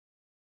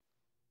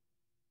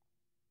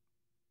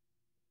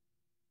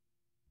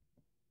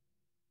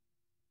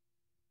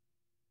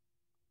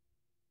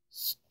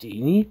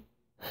Steenee?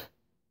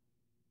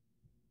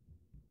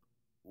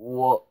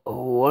 What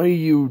are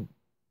you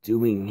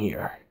doing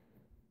here?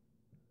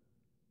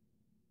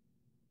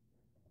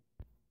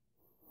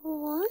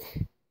 What?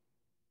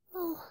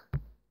 Oh,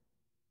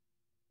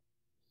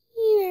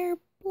 hey there,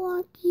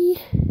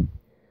 Blocky.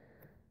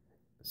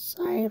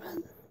 Sorry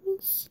about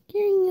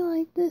scaring you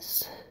like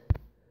this.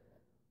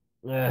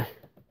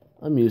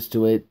 I'm used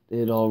to it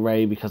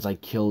already because I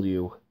killed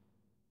you.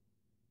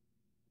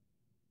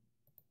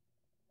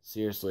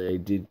 Seriously, I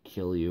did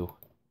kill you.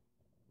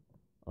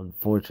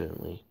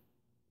 Unfortunately.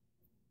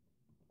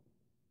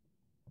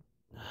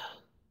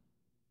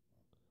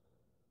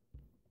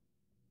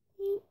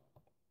 You've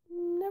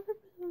never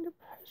been under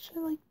pressure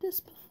like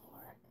this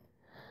before.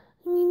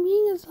 I mean,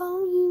 being a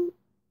zombie,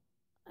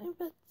 I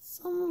bet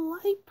some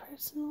light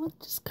person would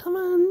just come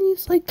out and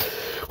he's like...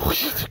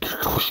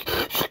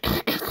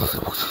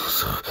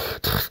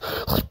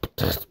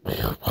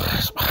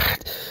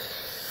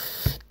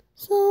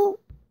 So,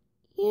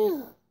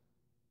 yeah.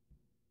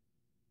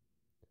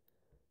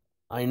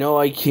 I know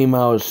I came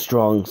out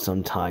strong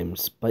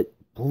sometimes, but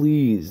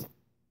please,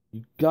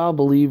 you gotta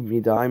believe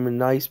me that I'm a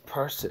nice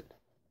person.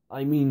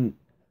 I mean,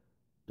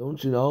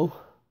 don't you know?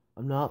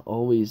 I'm not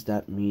always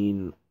that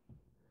mean.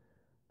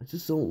 I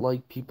just don't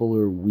like people who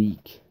are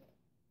weak.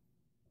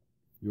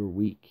 You're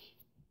weak.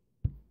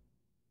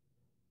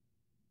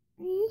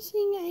 Are you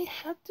saying I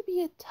have to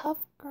be a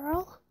tough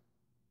girl?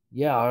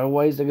 Yeah,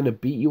 otherwise they're gonna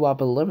beat you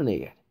up and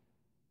eliminate it.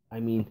 I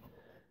mean,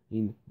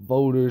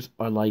 voters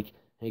are like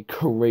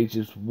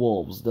courageous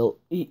wolves. They'll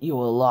eat you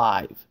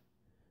alive.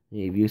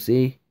 If you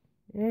see,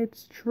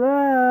 it's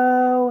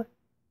true.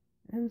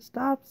 And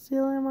stop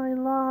stealing my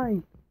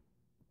line.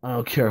 I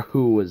don't care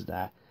who was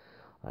that.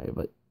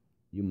 But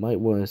you might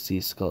want to see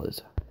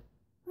skullies.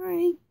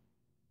 Alright.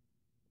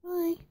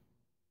 Bye.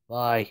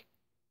 Bye.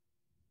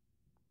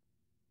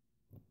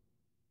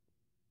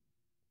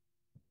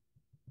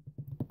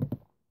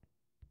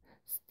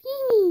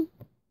 Steenee!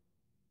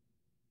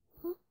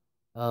 Huh?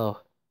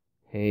 Oh,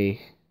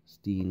 hey,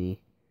 Steenee.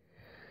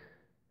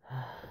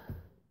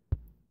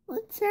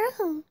 What's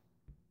wrong?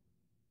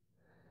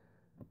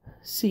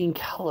 Seeing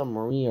Cala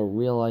Maria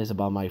realize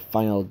about my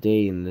final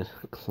day in the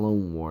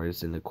Clone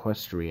Wars in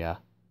Equestria,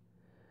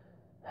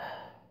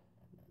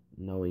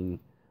 knowing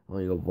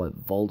of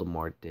what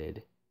Voldemort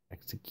did,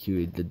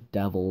 executed the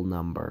devil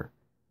number,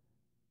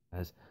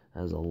 as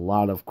a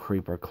lot of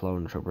creeper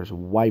clone troopers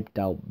wiped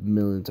out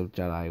millions of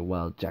Jedi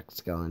while Jack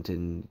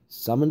Skellington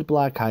summoned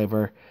Black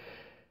Iver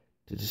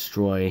to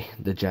destroy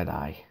the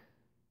Jedi,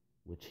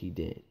 which he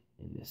did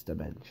in this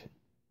dimension.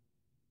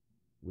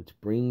 Which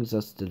brings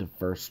us to the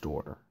First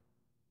Order,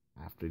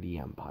 after the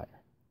Empire.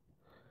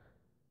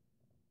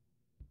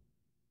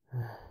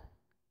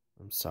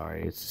 I'm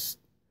sorry, it's just...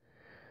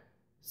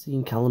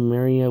 Seeing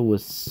Calamaria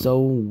was so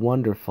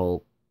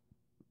wonderful.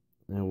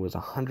 It was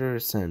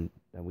 100%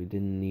 that we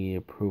didn't need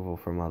approval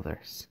from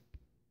others.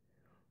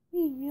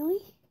 Wait,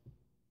 really?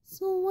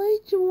 So why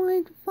did you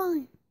want to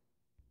find?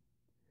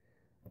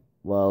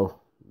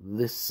 Well,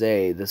 this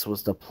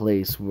was the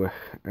place where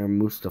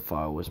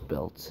Mustafar was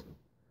built.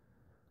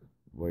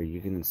 Where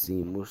you can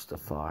see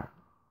Mustafar.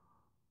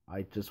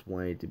 I just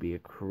wanted to be a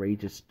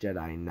courageous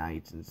Jedi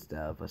Knight instead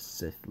of a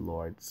Sith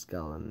Lord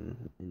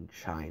skeleton in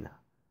China.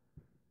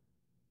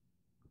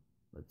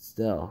 But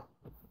still,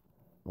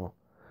 well,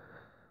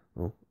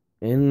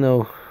 in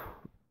the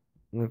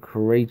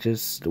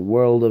courageous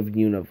world of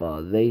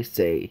Unova, they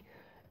say,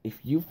 if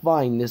you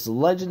find this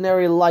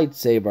legendary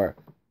lightsaber,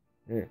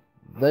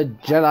 the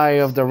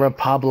Jedi of the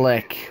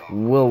Republic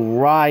will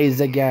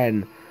rise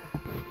again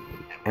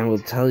and will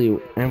tell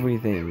you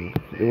everything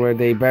where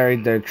they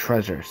buried their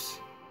treasures.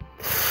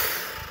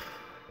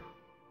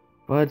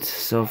 But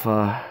so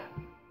far,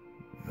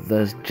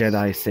 the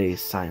Jedi stay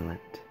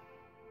silent.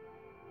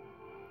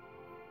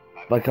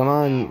 But come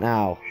on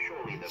now.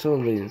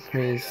 Surely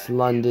this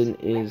London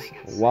is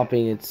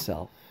whopping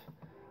itself.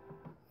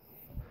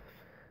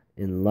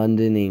 In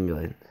London,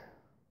 England.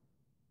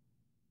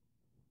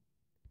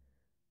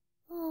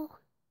 Oh.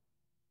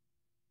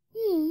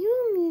 Yeah,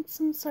 you don't need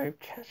some sort of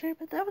treasure,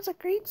 but that was a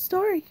great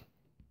story.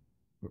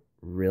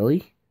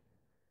 Really?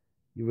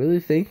 You really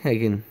think I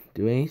can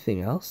do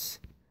anything else?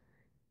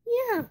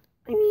 Yeah,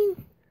 I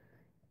mean,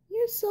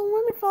 you're so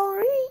wonderful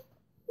already.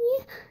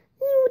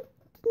 You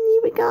didn't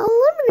even got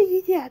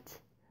eliminated yet.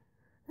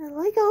 I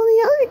like all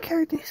the other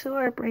characters who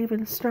are brave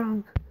and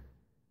strong.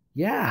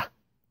 Yeah.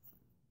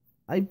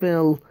 I've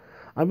been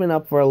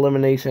up for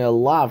elimination a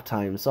lot of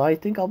times, so I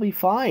think I'll be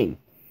fine.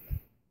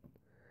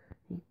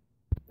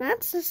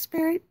 That's the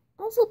spirit.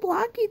 Also,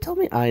 Blocky told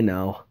me. I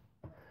know.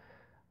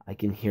 I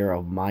can hear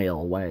a mile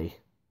away.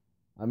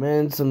 I'm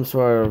in some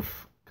sort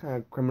of kind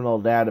of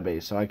criminal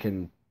database, so I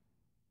can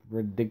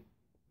predict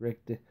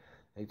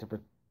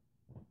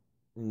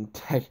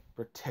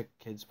protect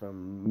kids from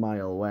a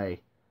mile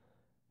away.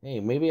 Hey,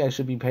 maybe I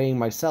should be paying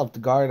myself to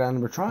guard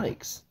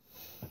animatronics.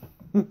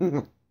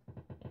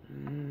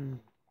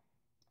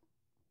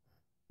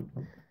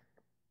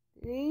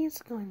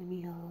 Today's going to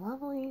be a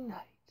lovely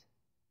night.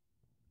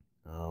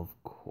 Of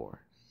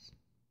course.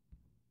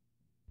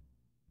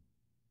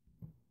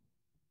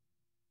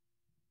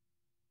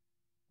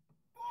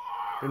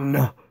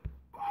 No.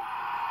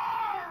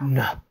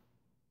 No.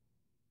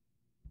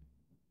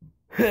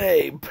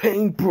 Hey,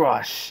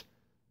 paintbrush!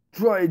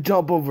 Try to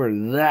jump over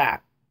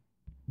that.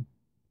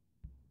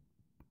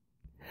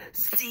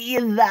 See,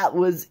 that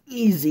was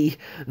easy.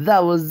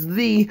 That was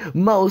the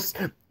most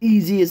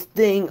easiest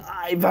thing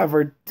I've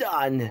ever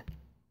done.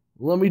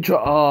 Let me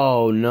try.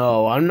 Oh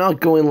no, I'm not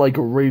going like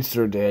a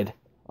racer did.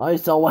 I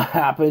saw what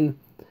happened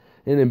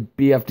in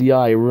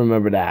BFDI,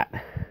 remember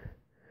that.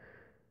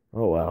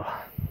 Oh well.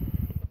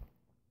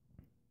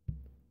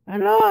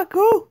 Hello,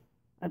 Aku.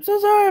 I'm so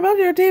sorry about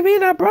your TV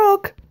that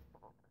broke.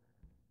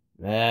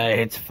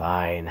 It's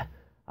fine.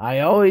 I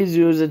always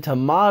use it to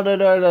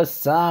monitor the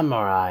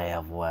samurai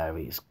of where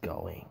he's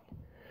going.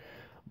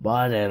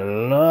 But it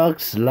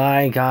looks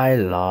like I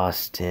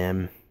lost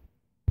him.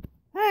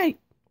 Hey,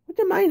 would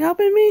you mind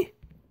helping me?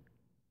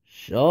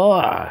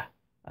 Sure.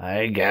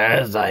 I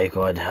guess I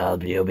could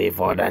help you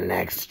before the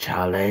next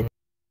challenge.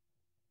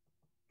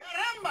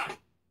 Caramba!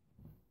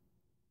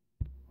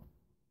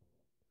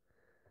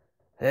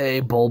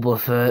 Hey, Boba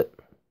Fett.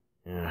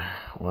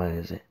 What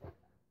is it?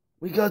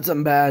 We got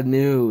some bad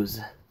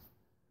news.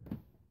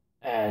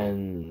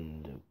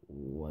 And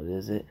what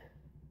is it?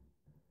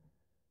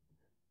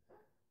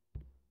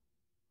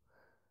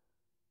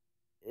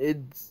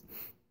 It's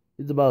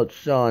about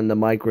Sean, the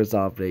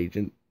Microsoft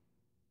agent.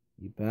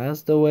 He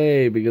passed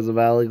away because of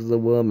Alex the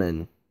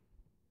woman.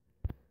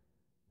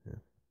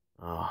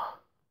 Oh,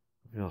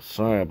 I feel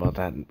sorry about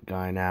that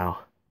guy now.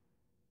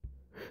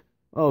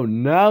 Oh,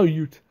 now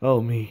you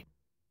tell me.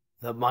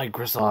 The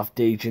Microsoft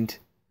agent.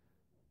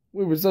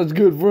 We were such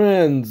good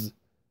friends.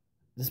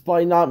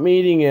 Despite not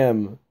meeting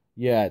him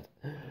yet.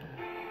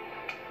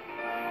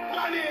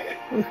 Honey!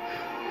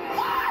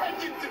 Why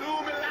did you do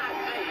me like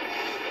that?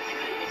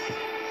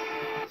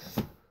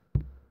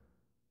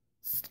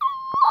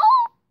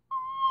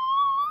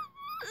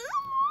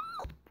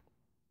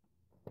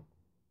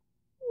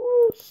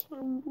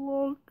 Listen,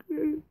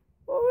 Blocky.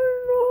 I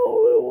know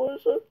it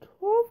was a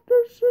tough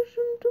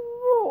decision to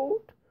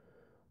vote.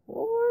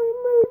 Or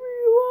maybe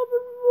you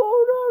haven't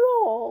voted at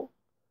all.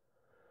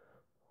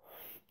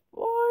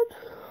 But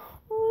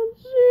on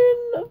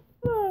seeing the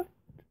fact,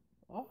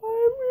 I'm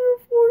here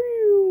for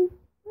you.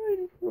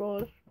 And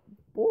trust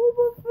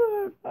Boba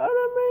Fett,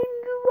 Anime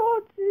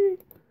Jirachi,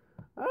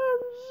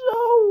 and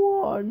so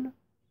on.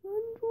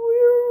 And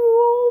we're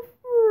all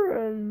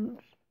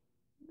friends.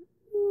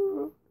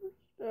 You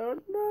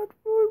understand that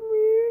for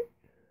me?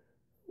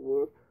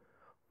 We're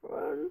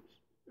friends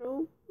no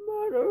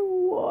matter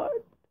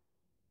what.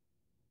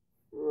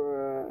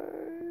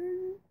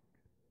 Friends.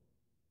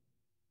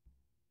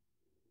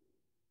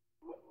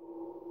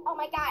 Oh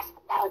my gosh,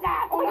 those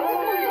are...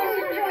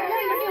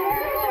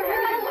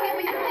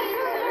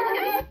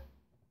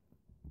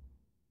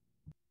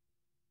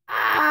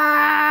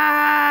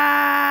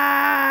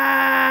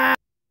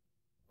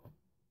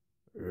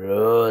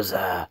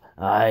 Rosa,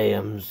 I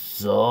am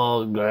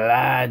so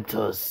glad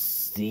to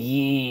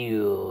see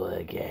you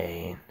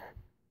again.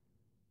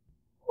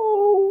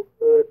 Oh,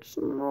 it's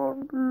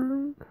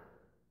nothing.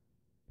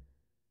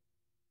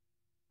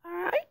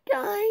 Alright,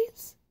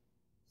 guys.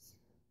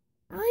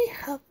 I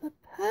have the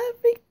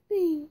perfect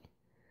thing.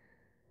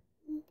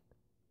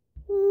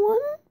 One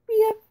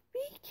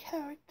BFB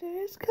character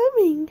is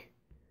coming.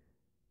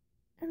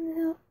 And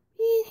he'll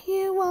be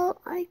here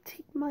while I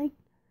take my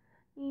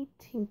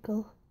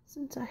tinkle,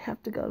 since I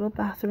have to go to the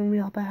bathroom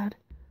real bad.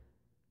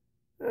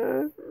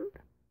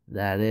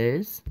 That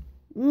is?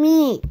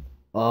 Me.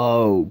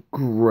 Oh,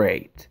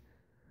 great.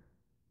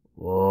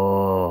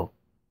 Whoa.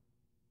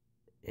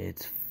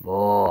 It's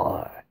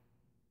 4.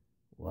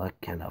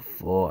 What can a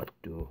 4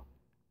 do?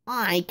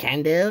 I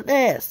can do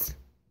this.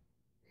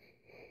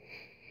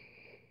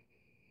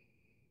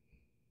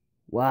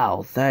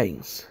 Wow,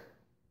 thanks.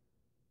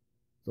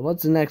 So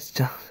what's the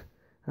next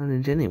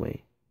challenge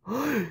anyway?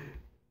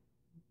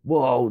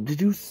 Whoa,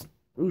 did you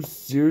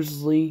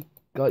seriously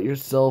got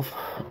yourself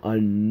a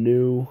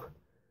new,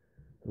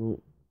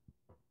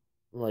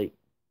 like,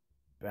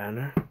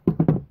 banner?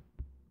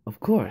 Of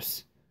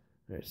course.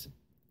 There's,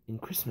 in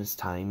Christmas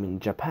time in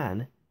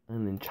Japan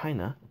and in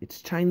China,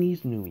 it's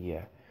Chinese New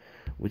Year,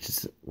 which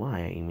is why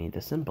I made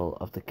the symbol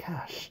of the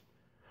cash.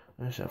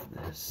 I shove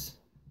this.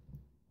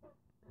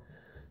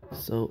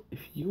 So if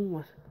you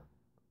want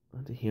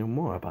to hear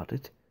more about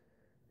it,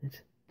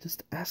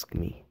 just ask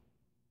me.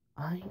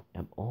 I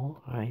am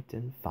all right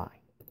and fine.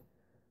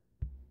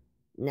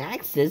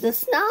 Next is a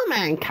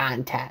snowman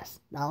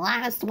contest. The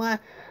last one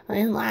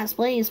in last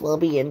place will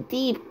be in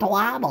deep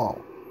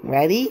trouble.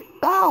 Ready?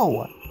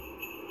 Go!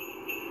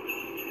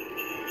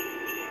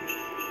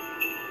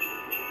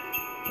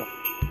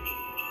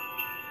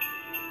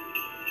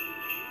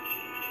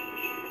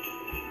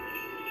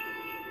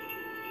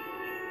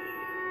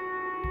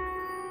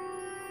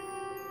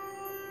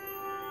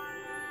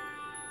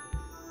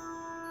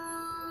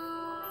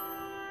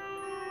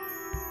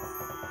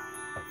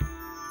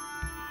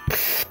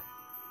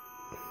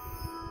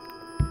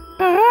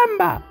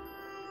 remember.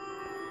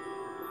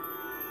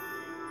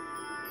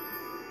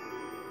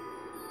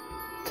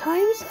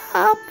 Time's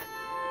up.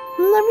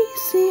 Let me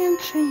see a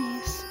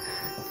cheese.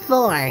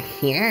 4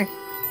 here.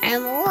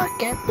 And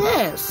look at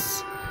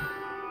this.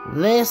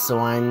 This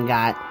one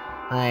got,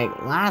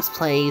 last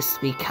place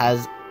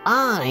because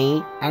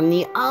I am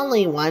the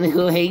only one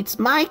who hates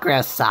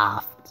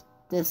Microsoft.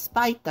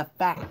 Despite the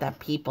fact that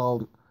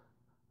people,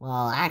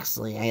 well,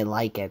 actually, I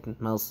like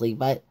it mostly,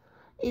 but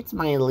it's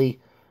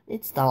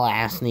it's the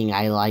last thing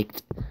I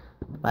liked.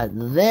 But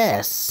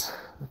this,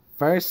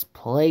 first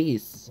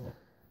place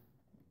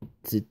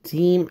to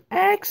Team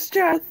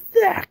Extra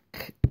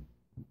Thick.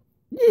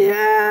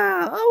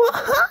 Yeah! Oh,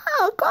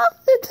 wow!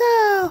 Got the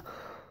tail!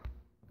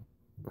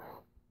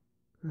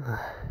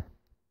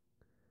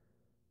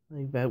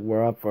 I bet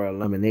we're up for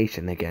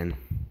elimination again.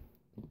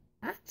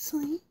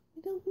 Actually,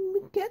 we don't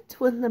even get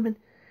to eliminate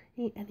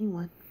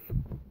anyone.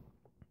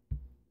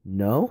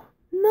 No?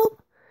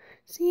 Nope.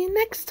 See you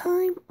next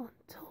time on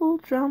Total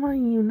Drama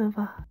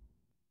Unova.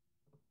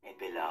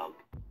 Epilogue.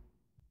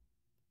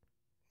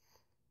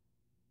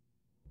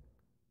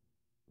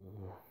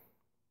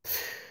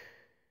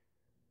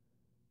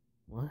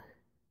 What?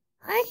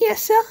 Hiya,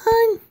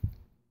 son!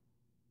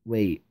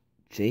 Wait,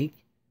 Jake?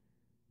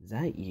 Is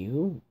that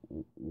you?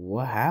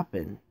 What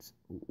happened?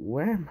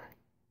 Where am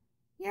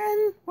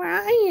I? Where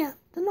are you?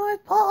 The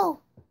North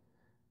Pole.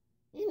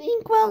 In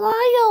Inkwell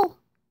Isle.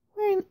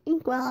 We're in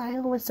Inkwell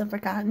Isle with some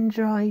forgotten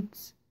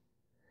droids.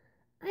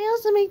 I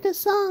also make this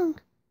song.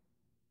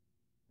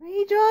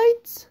 Right,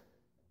 droids?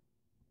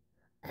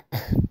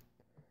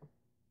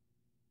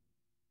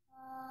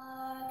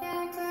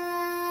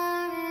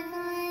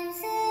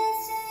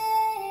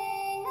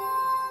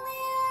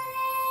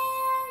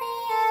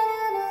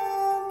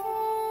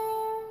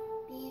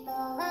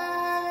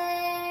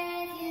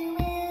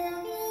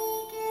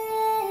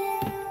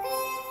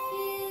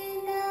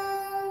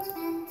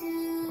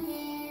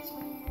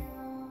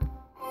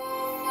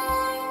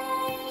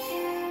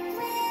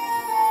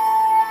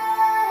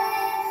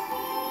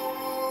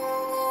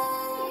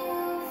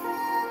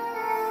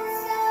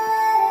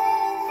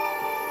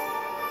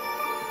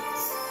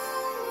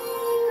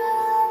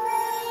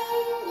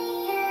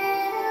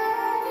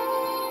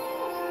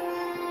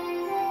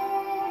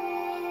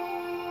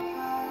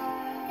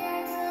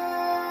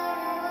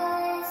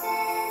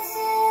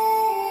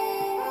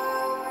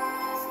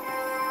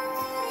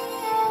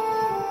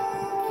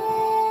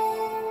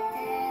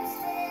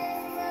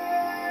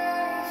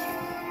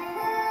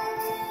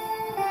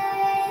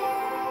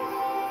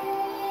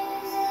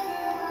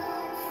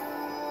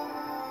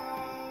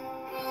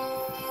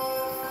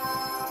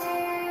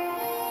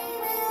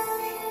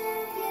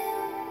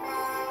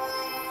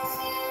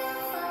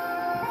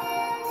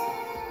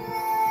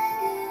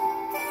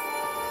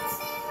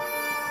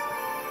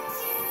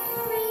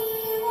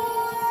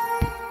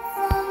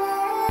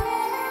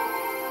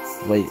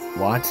 Wait,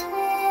 what?